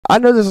I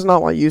know this is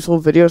not my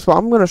usual videos, but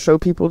I'm going to show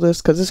people this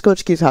because this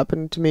glitch keeps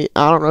happening to me.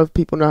 I don't know if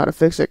people know how to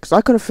fix it because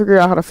I couldn't figure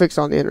out how to fix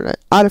it on the internet.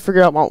 I had to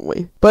figure it out my own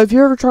way. But if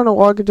you're ever trying to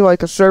log into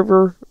like a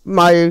server,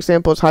 my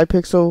example is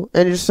Hypixel,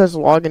 and it just says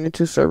login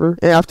into server,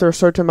 and after a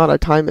certain amount of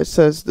time it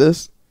says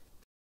this.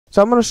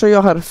 So I'm going to show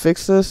y'all how to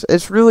fix this.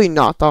 It's really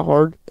not that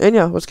hard. And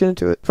yeah, let's get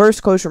into it.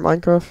 First, close your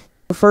Minecraft.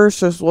 First,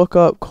 just look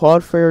up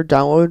Cloudflare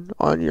download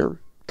on your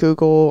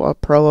Google,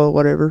 Umbrella,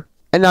 whatever.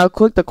 And now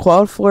click the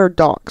Cloudflare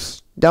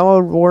docs.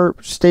 Download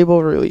warp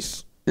stable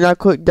release. And now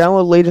click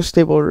download latest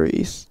stable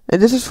release.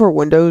 And this is for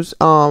Windows.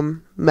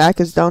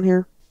 Mac is down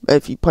here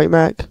if you play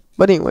Mac.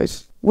 But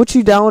anyways, once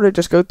you download it,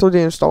 just go through the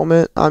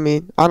installment. I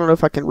mean, I don't know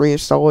if I can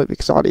reinstall it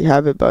because I already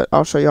have it, but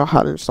I'll show y'all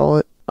how to install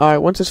it.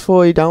 Alright, once it's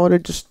fully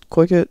downloaded, just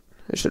click it.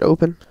 It should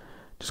open.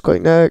 Just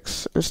click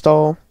next,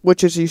 install,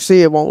 which as you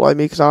see it won't let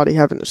me because I already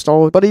have it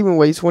installed. But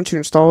anyways, once you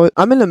install it,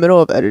 I'm in the middle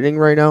of editing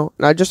right now,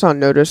 and I just now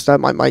noticed that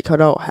my mic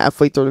cut out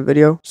halfway through the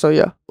video. So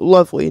yeah,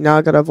 lovely. Now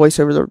I gotta voice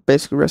over the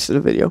basically rest of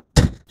the video.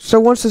 So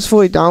once it's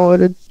fully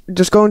downloaded,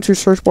 just go into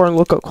search bar and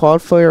look up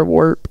Cloudflare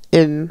Warp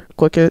and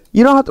click it.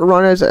 You don't have to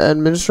run as an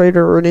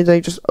administrator or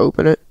anything, just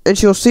open it.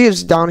 And you'll see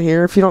it's down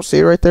here. If you don't see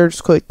it right there,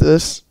 just click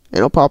this and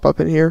it'll pop up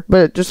in here.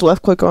 But just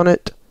left click on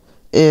it,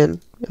 and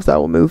if that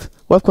will move,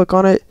 left click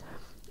on it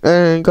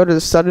and go to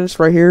the settings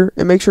right here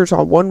and make sure it's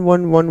on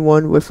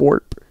 1111 with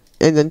warp,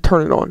 and then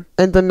turn it on,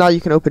 and then now you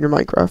can open your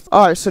Minecraft.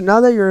 Alright, so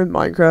now that you're in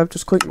Minecraft,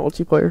 just click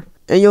multiplayer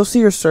and you'll see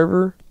your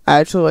server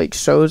actually like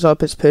shows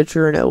up its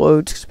picture and it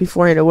loads, because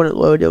beforehand it wouldn't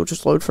load, it'll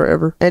just load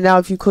forever. And now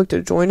if you click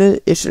to join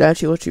it, it should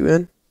actually let you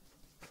in,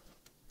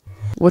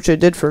 which it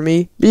did for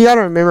me. But you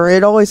gotta remember,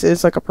 it always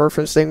is like a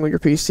preference thing with your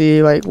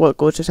PC, like what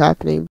glitch is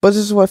happening. But this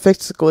is what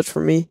fixed the glitch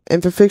for me,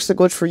 and if it fixed the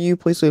glitch for you,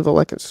 please leave a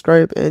like and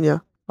subscribe, and yeah,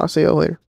 I'll see you later.